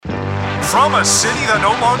From a city that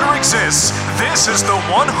no longer exists, this is the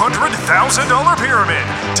 $100,000 Pyramid.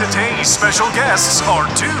 Today's special guests are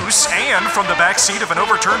Deuce and, from the backseat of an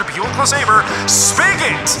overturned Buick LeSabre,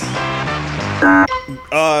 Spigot!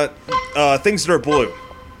 Things that are blue.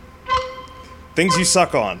 Things you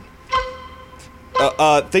suck on.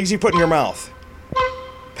 Things you put in your mouth.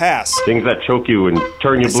 Pass. Things that choke you and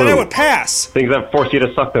turn you blue. I said I would pass. Things that force you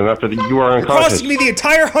to suck them after you are unconscious. You're costing me the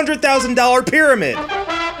entire $100,000 pyramid.